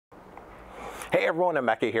Hey everyone,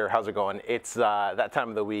 Emeka here. How's it going? It's that time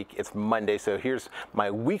of the week. It's Monday, so here's my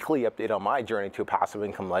weekly update on my journey to a passive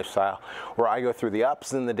income lifestyle, where I go through the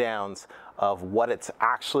ups and the downs of what it's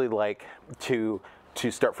actually like to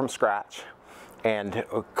start from scratch and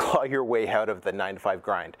claw your way out of the 9-to-5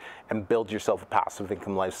 grind and build yourself a passive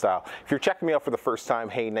income lifestyle. If you're checking me out for the first time,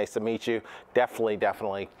 hey, nice to meet you. Definitely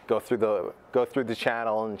go through the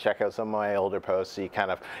channel and check out some of my older posts so you kind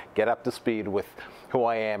of get up to speed with who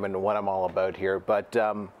I am and what I'm all about here. But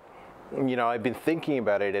you know, I've been thinking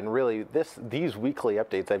about it, and really these weekly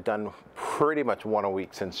updates I've done pretty much one a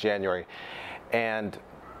week since January, and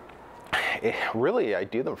really, I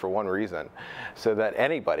do them for one reason, so that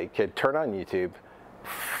anybody could turn on YouTube,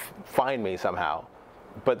 find me somehow.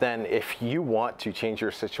 But then if you want to change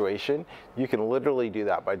your situation, you can literally do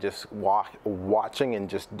that by just watching and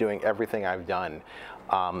just doing everything I've done,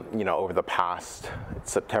 you know, over the past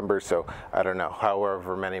September. So I don't know,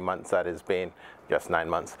 however many months that has been, just 9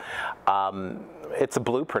 months. It's a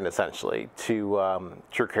blueprint essentially to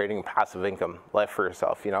creating passive income life for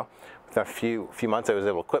yourself. You know, within a few months, I was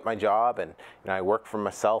able to quit my job, and you know, I work for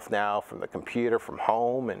myself now from the computer, from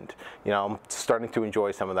home, and you know, I'm starting to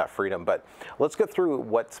enjoy some of that freedom. But let's go through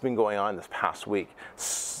what's been going on this past week.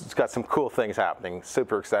 It's got some cool things happening.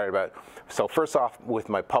 Super excited about. So first off, with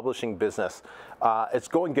my publishing business, it's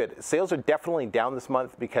going good. Sales are definitely down this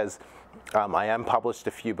month because I am published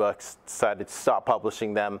a few books, decided to stop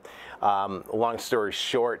publishing them. Long story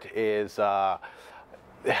short is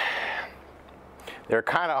they're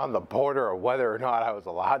kind of on the border of whether or not I was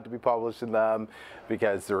allowed to be publishing them,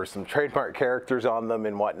 because there were some trademark characters on them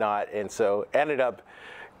and whatnot. And so ended up,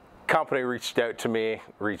 company reached out to me,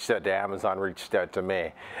 reached out to Amazon, reached out to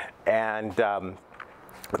me. And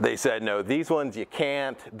they said, no, these ones you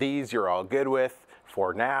can't, these you're all good with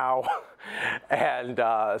for now. And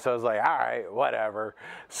so I was like, all right, whatever.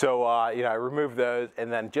 So you know, I removed those,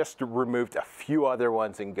 and then just removed a few other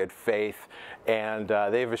ones in good faith. And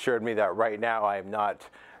they've assured me that right now I am not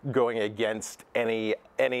going against any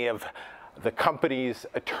of the company's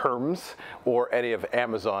terms or any of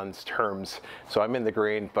Amazon's terms. So I'm in the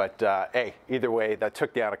green. But hey, either way, that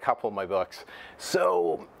took down a couple of my books.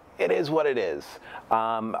 So it is what it is.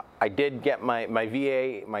 I did get my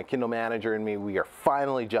VA, my Kindle manager, and me. We are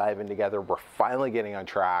finally jiving together. We're finally getting on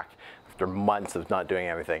track after months of not doing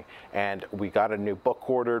anything. And we got a new book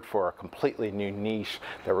ordered for a completely new niche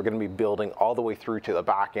that we're going to be building all the way through to the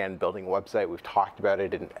back end, building a website. We've talked about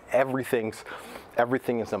it, and everything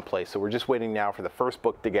is in place. So we're just waiting now for the first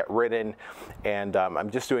book to get written, and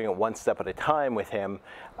I'm just doing it one step at a time with him,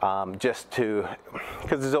 just to,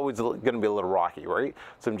 because it's always going to be a little rocky, right?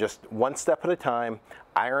 So I'm just one step at a time,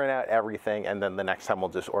 iron out everything, and then the next time we'll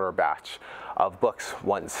just order a batch of books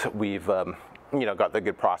once we've you know, got the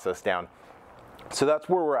good process down. So that's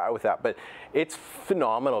where we're at with that. But it's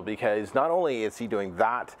phenomenal because not only is he doing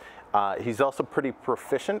that, he's also pretty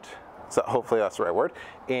proficient, so hopefully that's the right word,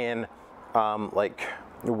 in like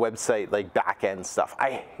website, like back end stuff.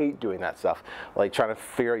 I hate doing that stuff, like trying to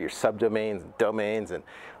figure out your subdomains and domains, and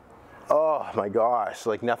oh my gosh,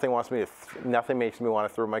 like nothing makes me want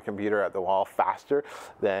to throw my computer at the wall faster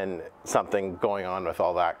than something going on with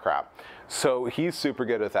all that crap. So he's super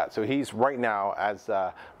good with that. So he's right now, as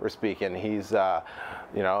we're speaking, he's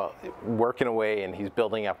you know, working away, and he's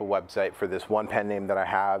building up a website for this one pen name that I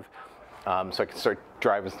have, so I can start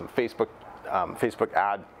driving some Facebook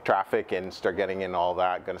ad traffic and start getting in all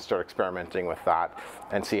that. Going to start experimenting with that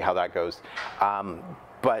and see how that goes.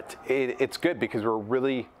 But it's good because we're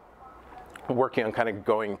really working on kind of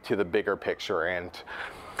going to the bigger picture, and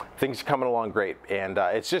things are coming along great. And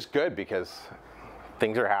it's just good because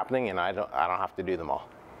things are happening, and I don't have to do them all.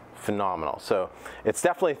 Phenomenal. So it's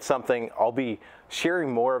definitely something I'll be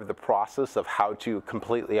sharing more of the process of how to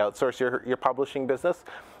completely outsource your publishing business.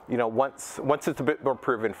 You know, once it's a bit more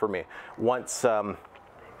proven for me, once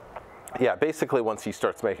yeah, basically once he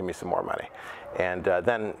starts making me some more money, and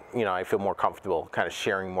then you know, I feel more comfortable kind of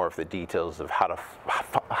sharing more of the details of how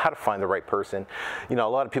to find the right person. You know,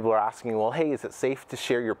 a lot of people are asking, well, hey, is it safe to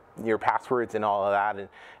share your passwords and all of that? And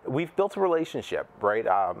we've built a relationship, right?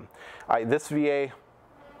 This VA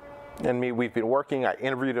and me, we've been working. I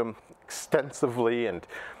interviewed him extensively, and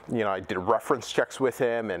you know, I did reference checks with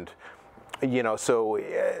him, and you know, so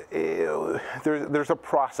there's a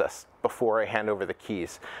process before I hand over the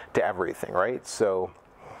keys to everything, right? So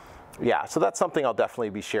yeah, so that's something I'll definitely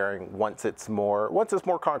be sharing once it's more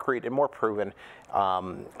concrete and more proven,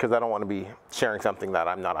 because I don't want to be sharing something that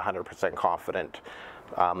I'm not 100% confident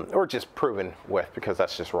or just proven with, because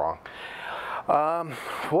that's just wrong.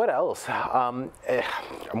 What else? I'm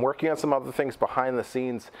working on some other things behind the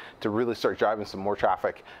scenes to really start driving some more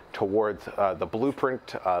traffic towards the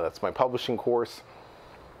Blueprint. That's my publishing course.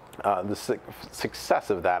 The success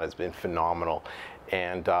of that has been phenomenal,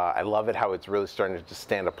 and I love it how it's really starting to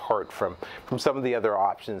stand apart from some of the other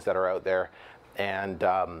options that are out there. And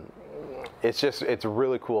it's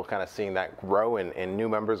really cool kind of seeing that grow, and new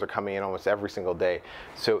members are coming in almost every single day.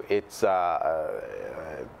 So it's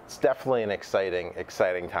definitely an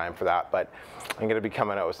exciting time for that. But I'm going to be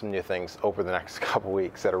coming out with some new things over the next couple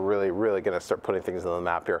weeks that are really going to start putting things on the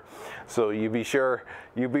map here. So you be sure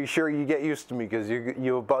you get used to me, because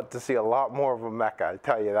you're about to see a lot more of Emeka, I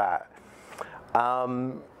tell you that.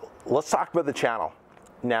 Let's talk about the channel.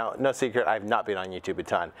 Now, no secret, I've not been on YouTube a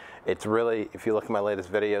ton. It's really, if you look at my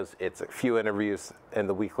latest videos, it's a few interviews and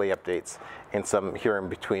the weekly updates and some here in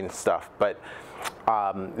between stuff. But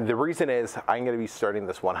the reason is I'm going to be starting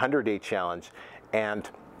this 100-day challenge, and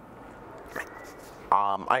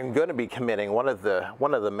I'm going to be committing, one of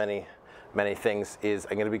the many things is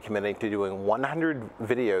I'm going to be committing to doing 100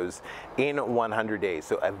 videos in 100 days.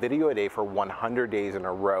 So a video a day for 100 days in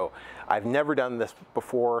a row. I've never done this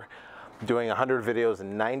before, doing 100 videos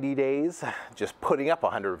in 90 days, just putting up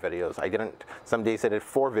 100 videos. Some days I did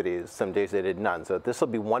 4 videos, some days I did none. So this will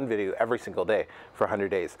be 1 video every single day for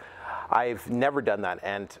 100 days. I've never done that,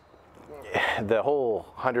 and the whole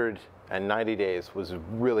 190 days was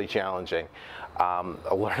really challenging. I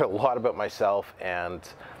learned a lot about myself, and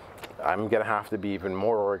I'm gonna have to be even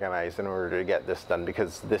more organized in order to get this done,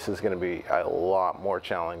 because this is gonna be a lot more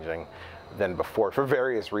challenging than before for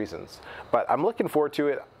various reasons. But I'm looking forward to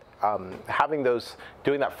it.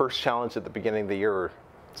 Doing that first challenge at the beginning of the year, or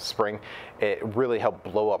spring, it really helped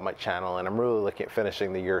blow up my channel, and I'm really looking at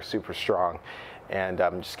finishing the year super strong, and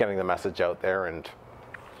just getting the message out there and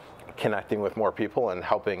connecting with more people and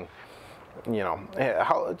helping,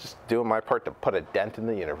 just doing my part to put a dent in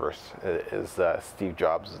the universe, as Steve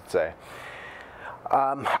Jobs would say.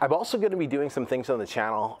 I'm also going to be doing some things on the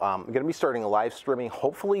channel. I'm going to be starting a live streaming,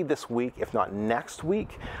 hopefully this week, if not next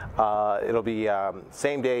week. It'll be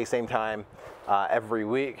same day, same time, every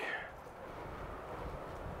week.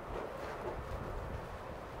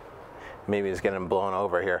 Maybe it's getting blown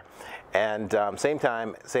over here. And same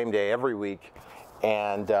time, same day, every week.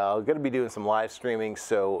 And I'm going to be doing some live streaming,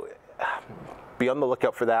 so be on the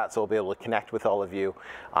lookout for that, so I'll be able to connect with all of you.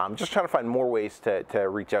 Just trying to find more ways to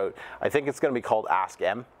reach out. I think it's going to be called Ask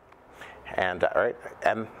M, and right,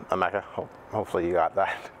 M Emeka. Hopefully you got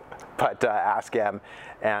that. But Ask M,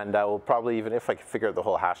 and we'll probably, even if I can figure out the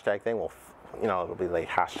whole hashtag thing, it'll be like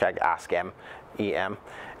hashtag Ask M, EM,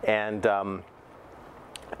 and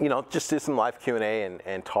just do some live Q&A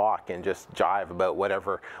and talk and just jive about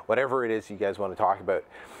whatever it is you guys want to talk about.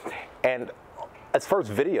 And as far as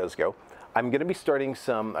videos go, I'm going to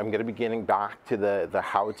be getting back to the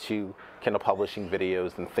how-to Kindle publishing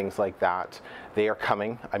videos and things like that. They are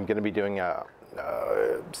coming. I'm going to be doing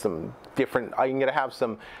some different, I'm going to have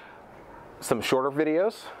some shorter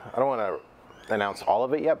videos. I don't want to announce all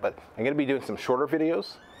of it yet, but I'm going to be doing some shorter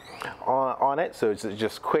videos on it. So it's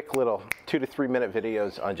just quick little 2 to 3 minute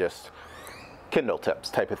videos on just Kindle tips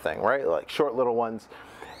type of thing, right? Like short little ones.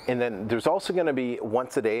 And then there's also going to be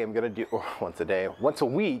once a week, I'm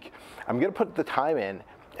going to put the time in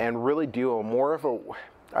and really do I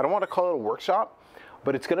don't want to call it a workshop,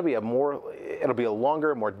 but it's going to be it'll be a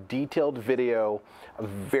longer, more detailed video of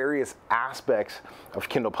various aspects of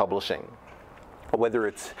Kindle publishing, whether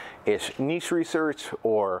it's niche research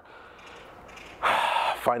or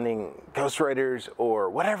finding ghostwriters or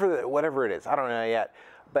whatever it is. I don't know yet.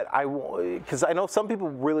 But because I know some people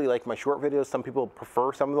really like my short videos, some people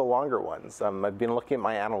prefer some of the longer ones. I've been looking at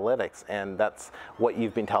my analytics, and that's what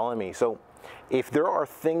you've been telling me. So if there are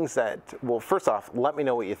things well, first off, let me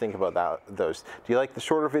know what you think about those. Do you like the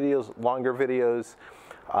shorter videos, longer videos?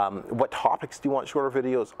 What topics do you want shorter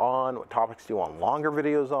videos on? What topics do you want longer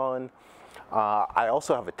videos on? I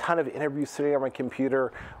also have a ton of interviews sitting on my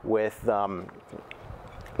computer with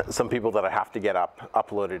some people that I have to get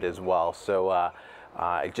uploaded as well. So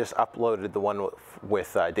I just uploaded the one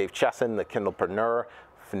with Dave Chesson, the Kindlepreneur.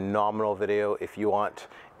 Phenomenal video. If you want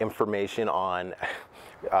information on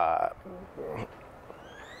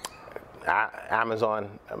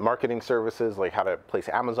Amazon marketing services, like how to place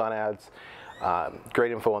Amazon ads,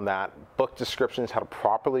 great info on that. Book descriptions, how to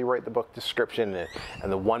properly write the book description, and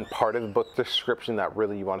the one part of the book description that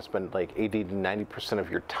really you want to spend like 80 to 90% of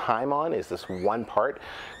your time on is this one part.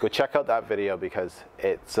 Go check out that video, because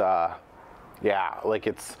it's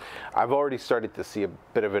I've already started to see a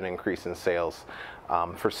bit of an increase in sales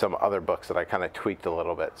for some other books that I kind of tweaked a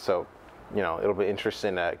little bit. So you know, it'll be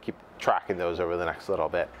interesting to keep tracking those over the next little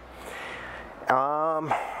bit.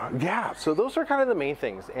 Yeah, so those are kind of the main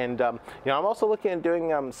things, and you know, I'm also looking at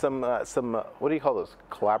doing some what do you call those,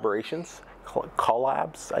 collaborations,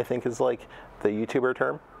 collabs, I think is like the YouTuber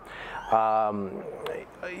term.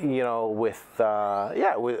 You know, with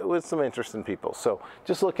yeah, with some interesting people. So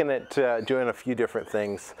just looking at doing a few different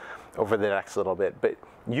things over the next little bit. But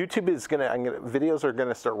YouTube is videos are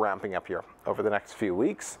gonna start ramping up here over the next few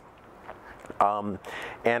weeks. And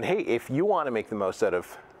hey, if you want to make the most out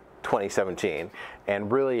of 2017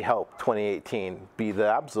 and really help 2018 be the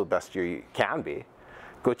absolute best year you can be,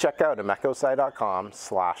 go check out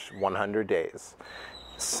emekaossai.com/100 days.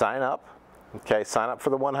 Sign up, okay? Sign up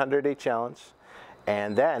for the 100-day challenge,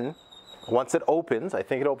 and then once it opens, I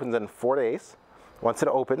think it opens in 4 days. Once it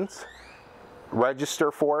opens,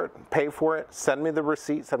 register for it, pay for it, send me the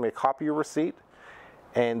receipt, send me a copy of your receipt,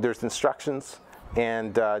 and there's instructions,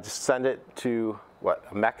 and just send it to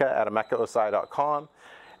Emeka@emekaossai.com.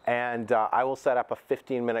 And I will set up a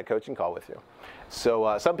 15-minute coaching call with you.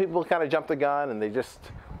 So some people kind of jump the gun and they just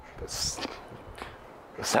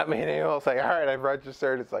sent me an email saying, all right, I've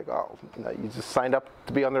registered. It's like, oh, no, you just signed up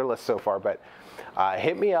to be on their list so far. But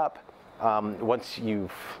hit me up once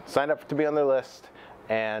you've signed up to be on their list.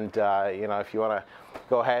 And you know, if you want to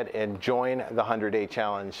go ahead and join the 100-day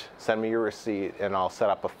challenge, send me your receipt and I'll set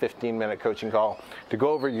up a 15-minute coaching call to go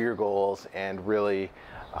over your goals and really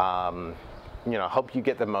you know, help you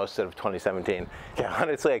get the most out of 2017. Yeah,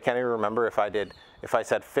 honestly, I can't even remember if I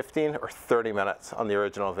said 15 or 30 minutes on the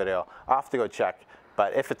original video. I'll have to go check.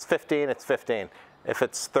 But if it's 15, it's 15. If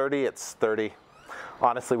it's 30, it's 30.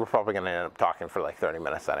 Honestly, we're probably going to end up talking for like 30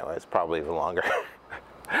 minutes anyways, probably even longer.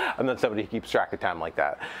 I'm not somebody who keeps track of time like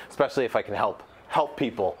that, especially if I can help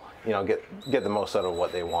people, you know, get the most out of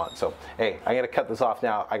what they want. So, hey, I got to cut this off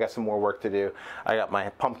now. I got some more work to do. I got my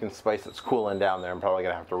pumpkin spice that's cooling down there. I'm probably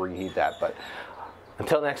going to have to reheat that. But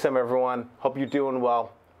until next time, everyone, hope you're doing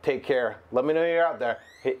well. Take care. Let me know you're out there.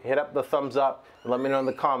 Hit up the thumbs up and let me know in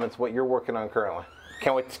the comments what you're working on currently.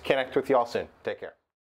 Can't wait to connect with you all soon. Take care.